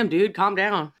 Damn, dude, calm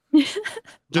down.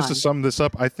 Just to sum this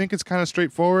up, I think it's kind of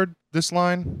straightforward, this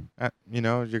line.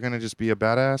 You're going to just be a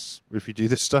badass if you do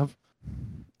this stuff.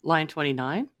 Line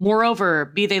 29. Moreover,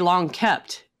 be they long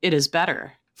kept, it is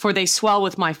better, for they swell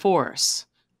with my force,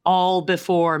 all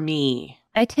before me.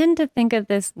 I tend to think of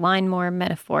this line more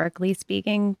metaphorically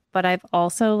speaking, but I've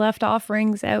also left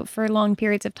offerings out for long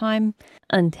periods of time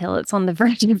until it's on the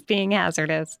verge of being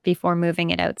hazardous before moving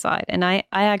it outside. And I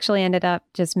actually ended up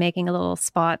just making a little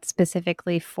spot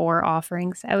specifically for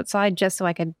offerings outside just so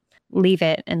I could leave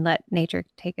it and let nature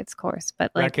take its course.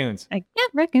 But raccoons.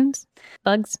 Raccoons.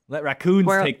 Bugs. Let raccoons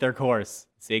take their course.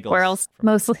 Seagulls. Squirrels,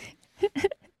 mostly.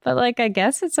 But I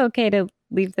guess it's okay to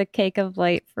leave the cake of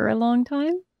light for a long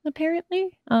time,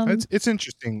 apparently. It's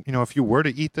interesting. If you were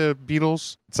to eat the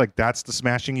beetles, it's like that's the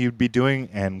smashing you'd be doing.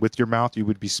 And with your mouth, you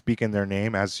would be speaking their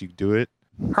name as you do it.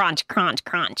 Crunch, crunch,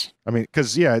 crunch. I mean,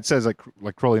 because, it says like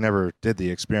Crowley never did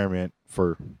the experiment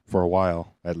for a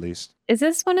while, at least. Is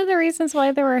this one of the reasons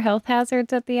why there were health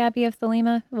hazards at the Abbey of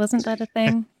Thelema? Wasn't that a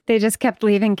thing? They just kept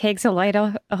leaving cakes of light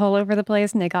all over the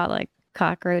place, and they got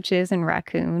cockroaches and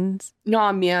raccoons.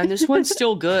 Nah, man, this one's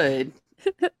still good.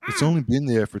 It's only been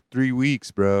there for 3 weeks,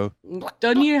 bro.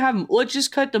 Doesn't you have? Let's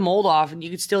just cut the mold off, and you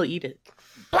can still eat it.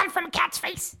 Blood from a cat's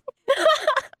face.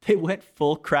 They went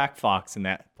full crack fox in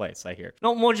that place, I hear.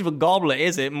 Not much of a goblet,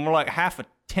 is it? More like half a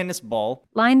tennis ball.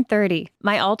 Line 30.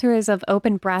 My altar is of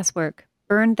open brasswork,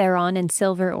 burned thereon in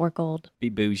silver or gold. Be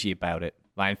bougie about it.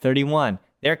 Line 31.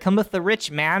 There cometh a rich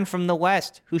man from the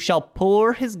west, who shall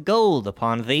pour his gold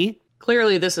upon thee.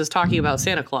 Clearly, this is talking about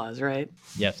Santa Claus, right?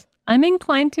 Yes. I'm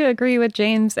inclined to agree with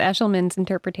James Eshelman's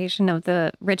interpretation of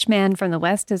the rich man from the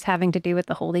West as having to do with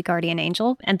the holy guardian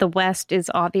angel. And the West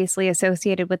is obviously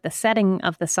associated with the setting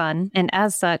of the sun, and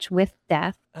as such, with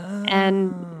death. Oh.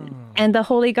 And the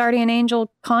holy guardian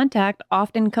angel contact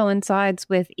often coincides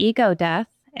with ego death.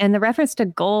 And the reference to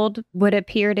gold would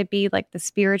appear to be like the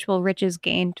spiritual riches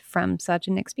gained from such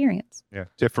an experience. Yeah,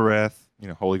 Tifereth,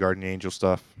 holy guardian angel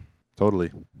stuff.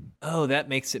 Totally. Oh, that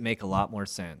makes it make a lot more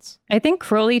sense. I think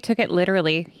Crowley took it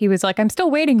literally. He was like, I'm still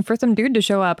waiting for some dude to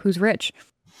show up who's rich.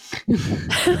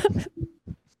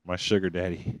 My sugar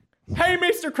daddy. Hey,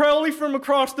 Mr. Crowley from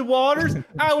across the waters.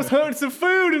 I was hunting some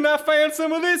food and I found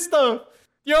some of this stuff.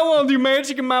 Y'all want to do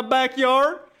magic in my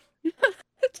backyard?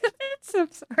 So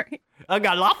sorry. I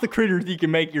got lots of critters you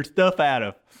can make your stuff out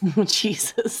of. Oh,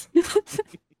 Jesus.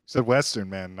 Said Western,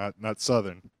 man, not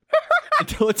Southern.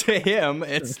 To him,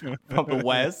 it's from the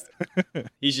West.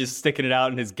 He's just sticking it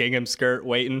out in his gingham skirt,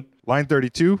 waiting. Line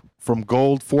 32, from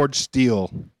gold forged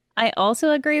steel. I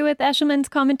also agree with Eshelman's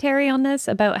commentary on this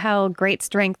about how great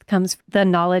strength comes from the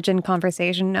knowledge and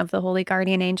conversation of the holy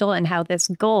guardian angel, and how this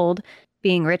gold,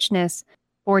 being richness,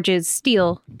 forges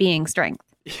steel, being strength.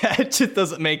 Yeah, it just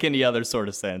doesn't make any other sort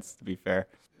of sense, to be fair.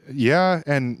 Yeah,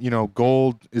 and,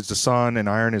 gold is the sun and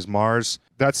iron is Mars.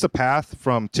 That's the path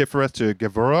from Tifereth to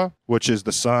Gevura, which is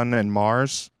the sun and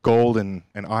Mars, gold and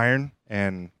iron.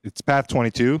 And it's path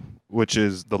 22, which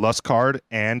is the lust card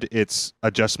and its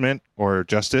adjustment or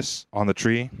justice on the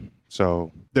tree.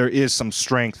 So there is some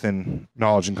strength in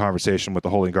knowledge and conversation with the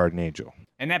holy guardian angel.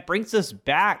 And that brings us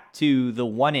back to the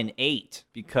 1 in 8,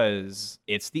 because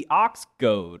it's the ox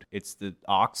goad. It's the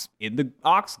ox in the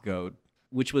ox goad,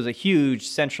 which was a huge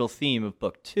central theme of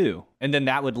book 2. And then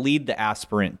that would lead the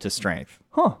aspirant to strength.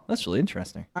 Huh, that's really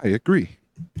interesting. I agree.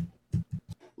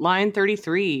 Line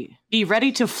 33. Be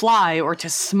ready to fly or to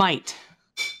smite.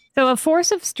 So a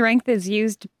force of strength is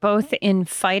used both in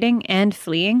fighting and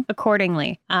fleeing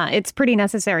accordingly. It's pretty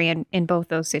necessary in both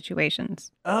those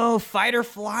situations. Oh, fight or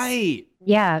flight.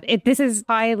 Yeah, this is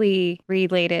highly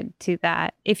related to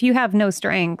that. If you have no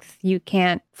strength, you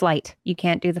can't flight. You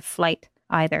can't do the flight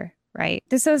either, right?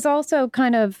 This is also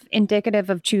kind of indicative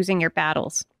of choosing your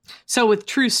battles. So with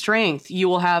true strength, you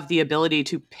will have the ability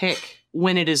to pick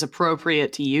when it is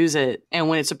appropriate to use it and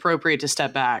when it's appropriate to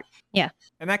step back. Yeah.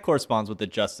 And that corresponds with the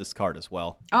justice card as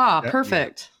well. Ah,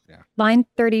 perfect. Yeah. Line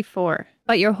 34.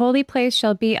 But your holy place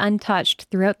shall be untouched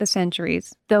throughout the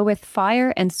centuries. Though with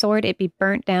fire and sword it be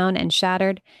burnt down and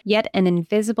shattered, yet an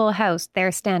invisible house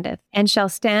there standeth, and shall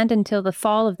stand until the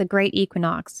fall of the great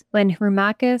equinox, when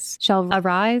Rumachus shall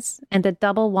arise, and the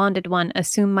double-wanded one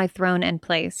assume my throne and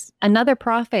place. Another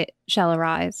prophet shall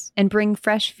arise, and bring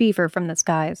fresh fever from the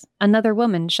skies. Another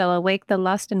woman shall awake the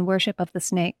lust and worship of the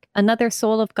snake. Another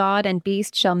soul of God and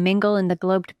beast shall mingle in the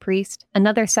globed priest.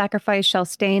 Another sacrifice shall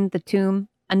stain the tomb.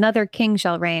 Another king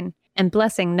shall reign, and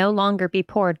blessing no longer be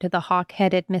poured to the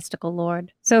hawk-headed mystical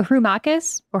lord. So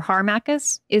Hrumachus, or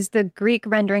Harmachus, is the Greek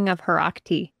rendering of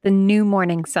Herakti, the new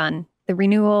morning sun, the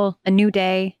renewal, a new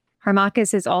day.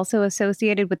 Harmachus is also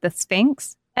associated with the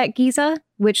Sphinx at Giza,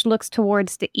 which looks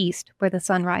towards the east, where the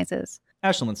sun rises.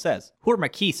 Eshelman says,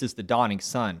 Hoor-Khuit is the dawning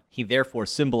sun. He therefore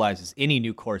symbolizes any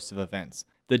new course of events.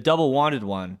 The double-wanded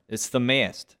one is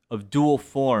Themaist, of dual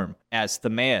form as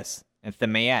Themaeus and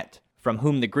Themaet, from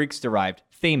whom the Greeks derived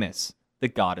Themis, the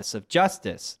goddess of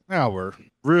justice. Now we're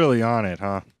really on it,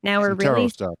 huh? Now we're Some tarot really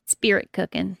stuff. spirit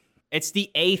cooking. It's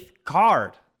the 8th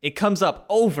card. It comes up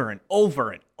over and over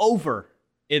and over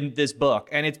in this book,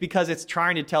 and it's because it's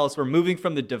trying to tell us we're moving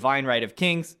from the divine right of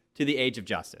kings to the age of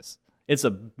justice. It's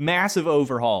a massive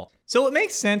overhaul. So it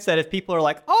makes sense that if people are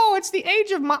like, oh, it's the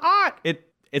age of Ma'at,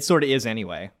 it sort of is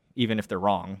anyway, even if they're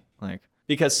wrong.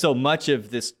 Because so much of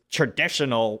this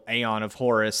traditional Aeon of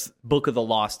Horus, Book of the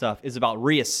Law stuff is about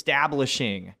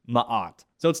reestablishing Ma'at.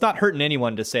 So it's not hurting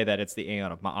anyone to say that it's the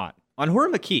Aeon of Ma'at. On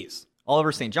Hoor-Khuit,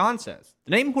 Oliver St. John says,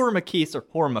 the name Hoor-Khuit or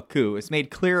Hoor-Maku is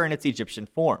made clear in its Egyptian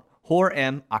form,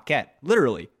 Hor-em-Aket,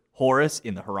 literally, Horus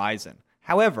in the horizon.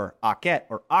 However, Aket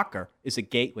or Akar is a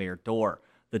gateway or door,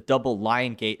 the double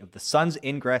lion gate of the sun's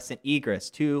ingress and egress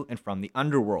to and from the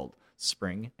underworld.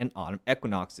 Spring and autumn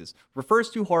equinoxes,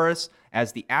 refers to Horus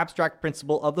as the abstract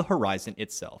principle of the horizon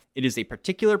itself. It is a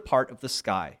particular part of the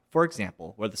sky, for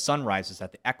example, where the sun rises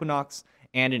at the equinox,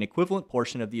 and an equivalent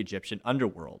portion of the Egyptian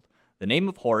underworld. The name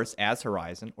of Horus as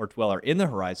horizon, or dweller in the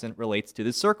horizon, relates to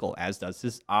the circle, as does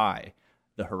his eye.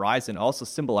 The horizon also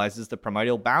symbolizes the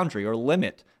primordial boundary or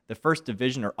limit, the first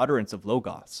division or utterance of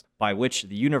Logos, by which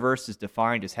the universe is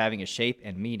defined as having a shape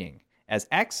and meaning. As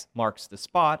X marks the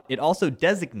spot, it also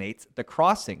designates the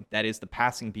crossing, that is, the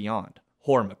passing beyond.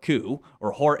 Hor-Maku,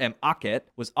 or Hor-em-Aket,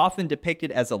 was often depicted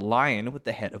as a lion with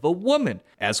the head of a woman,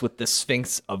 as with the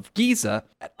Sphinx of Giza.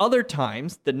 At other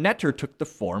times, the neter took the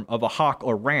form of a hawk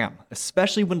or ram,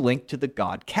 especially when linked to the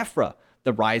god Kefra,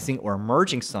 the rising or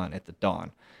emerging sun at the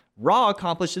dawn. Ra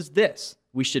accomplishes this,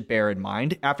 we should bear in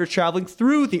mind, after traveling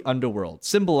through the underworld,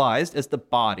 symbolized as the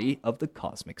body of the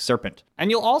cosmic serpent.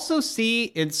 And you'll also see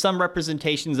in some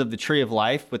representations of the Tree of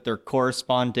Life with their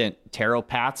correspondent tarot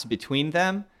paths between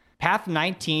them, path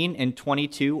 19 and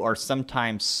 22 are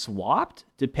sometimes swapped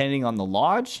depending on the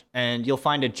lodge, and you'll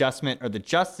find adjustment or the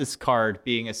justice card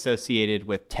being associated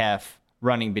with Tef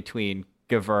running between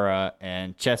Gevura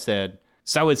and Chesed,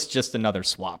 so it's just another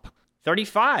swap.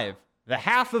 35. The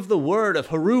half of the word of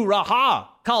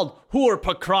Haru-Ra-Ha, called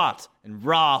Hoor-Pakrat and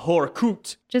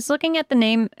Ra-Hoor-Khuit. Just looking at the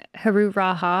name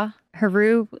Haru-Ra-Ha,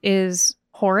 Haru is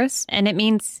Horus, and it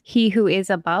means he who is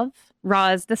above. Ra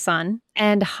is the sun,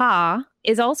 and Ha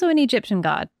is also an Egyptian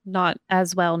god, not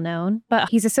as well known, but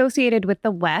he's associated with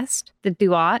the West, the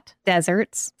Duat,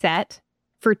 deserts, Set,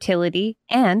 fertility,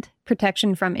 and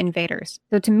protection from invaders.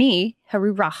 So to me,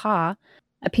 Haru-Ra-Ha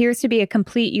appears to be a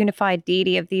complete unified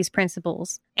deity of these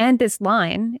principles, and this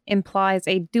line implies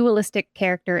a dualistic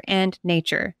character and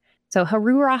nature. So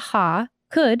Haru-Ra-Ha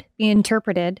could be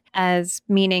interpreted as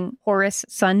meaning Horus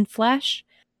sun flesh,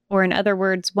 or in other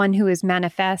words, one who is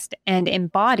manifest and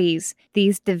embodies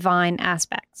these divine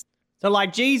aspects. So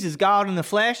like Jesus, God in the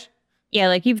flesh? Yeah,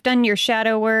 like you've done your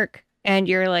shadow work and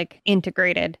you're like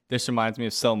integrated. This reminds me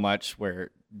of so much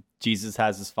where Jesus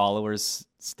has his followers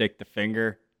stick the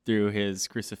finger through his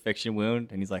crucifixion wound,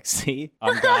 and he's like, see,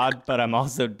 I'm God, but I'm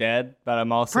also dead, but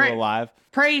I'm also alive.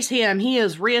 Praise him, he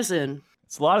is risen.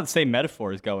 It's a lot of the same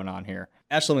metaphors going on here.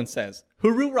 Eshelman says,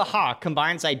 Haru-Ra-Ha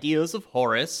combines ideas of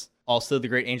Horus, also the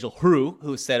great angel Hru,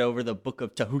 who is set over the book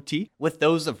of Tahuti, with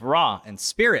those of Ra and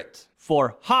Spirit.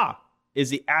 For Ha is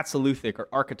the Atsaluthic or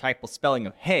archetypal spelling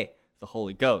of He, the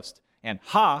Holy Ghost, and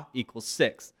Ha equals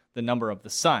 6, the number of the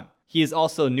sun. He is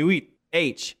also Nuit,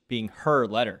 H being her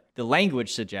letter. The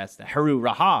language suggests that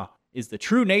Haru-Ra-Ha is the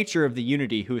true nature of the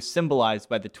unity who is symbolized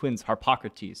by the twins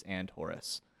Harpocrates and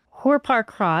Horus.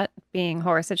 Hoor-Pakrat, being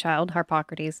Horus a child,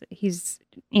 Harpocrates, he's,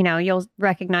 you'll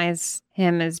recognize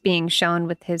him as being shown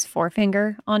with his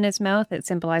forefinger on his mouth. It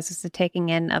symbolizes the taking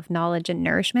in of knowledge and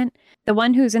nourishment, the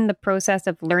one who's in the process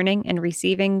of learning and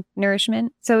receiving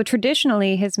nourishment. So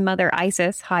traditionally, his mother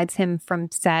Isis hides him from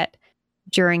Set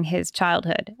during his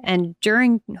childhood. And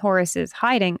during Horus's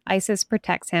hiding, Isis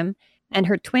protects him, and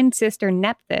her twin sister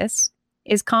Nephthys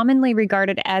is commonly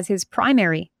regarded as his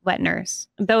primary wet nurse,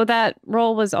 though that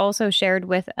role was also shared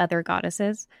with other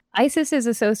goddesses. Isis is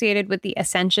associated with the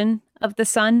ascension of the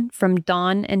sun from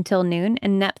dawn until noon,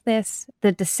 and Nephthys,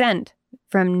 the descent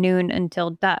from noon until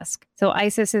dusk. So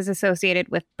Isis is associated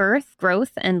with birth,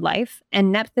 growth, and life,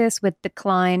 and Nephthys with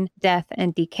decline, death,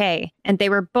 and decay. And they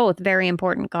were both very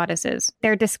important goddesses.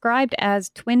 They're described as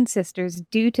twin sisters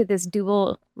due to this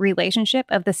dual relationship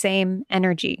of the same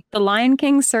energy. The Lion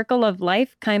King's circle of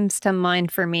life comes to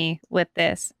mind for me with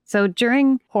this. So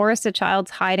during Horus the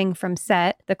Child's hiding from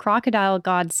Set, the crocodile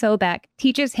god Sobek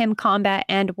teaches him combat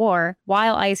and war,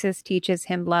 while Isis teaches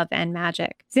him love and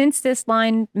magic. Since this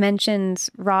line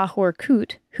mentions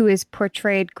Ra-Hoor-Khuit, who is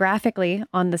portrayed graphically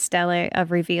on the Stele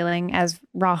of Revealing as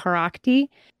Ra-Hoor-Khuit,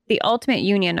 the ultimate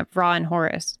union of Ra and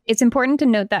Horus. It's important to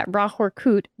note that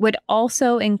Ra-Hoor-Khuit would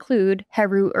also include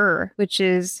Heru-Ur, which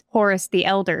is Horus the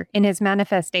Elder, in his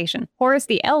manifestation. Horus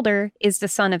the Elder is the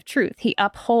son of truth. He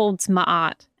upholds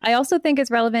Ma'at. I also think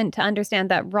it's relevant to understand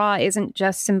that Ra isn't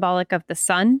just symbolic of the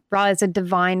sun. Ra is a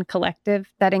divine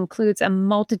collective that includes a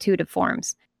multitude of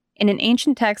forms. In an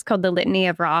ancient text called the Litany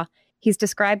of Ra, he's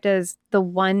described as the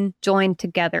one joined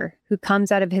together who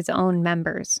comes out of his own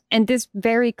members. And this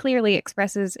very clearly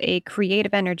expresses a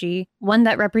creative energy, one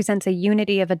that represents a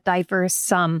unity of a diverse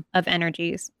sum of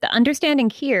energies. The understanding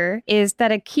here is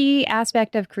that a key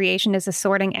aspect of creation is a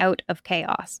sorting out of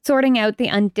chaos, sorting out the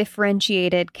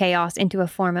undifferentiated chaos into a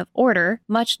form of order,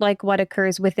 much like what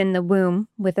occurs within the womb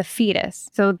with a fetus.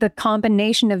 So the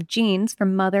combination of genes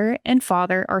from mother and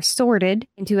father are sorted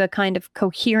into a kind of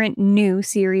coherent new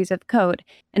series of code,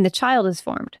 and the child is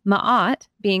formed. Ma'at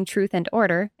being truth and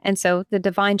order, and so the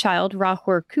divine child,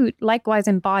 Ra-Hoor-Khuit, likewise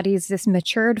embodies this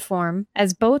matured form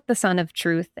as both the son of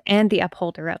truth and the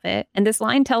upholder of it. And this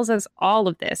line tells us all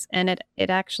of this, and it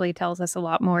actually tells us a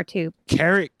lot more too.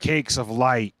 Carrot cakes of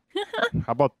light.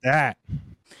 How about that?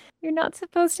 You're not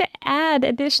supposed to add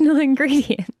additional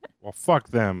ingredients. Well, fuck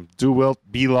them. Do will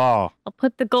be law. I'll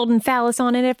put the golden phallus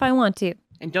on it if I want to.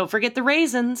 And don't forget the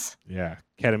raisins. Yeah,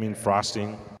 ketamine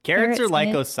frosting. Carrots are like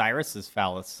Smith. Osiris's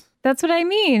phallus. That's what I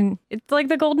mean. It's like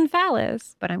the golden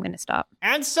phallus. But I'm going to stop.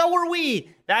 And so are we.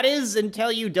 That is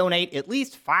until you donate at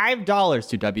least $5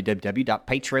 to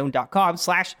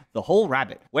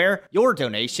www.patreon.com/thewholerabbit, where your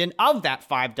donation of that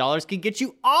 $5 can get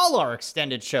you all our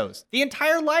extended shows. The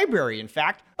entire library, in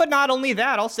fact. But not only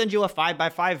that, I'll send you a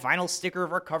 5x5 vinyl sticker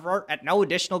of our cover art at no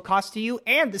additional cost to you,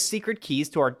 and the secret keys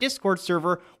to our Discord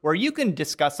server, where you can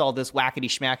discuss all this wackety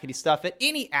schmackety stuff at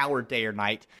any hour, day or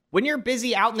night, when you're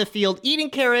busy out in the field eating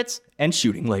carrots and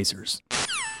shooting lasers.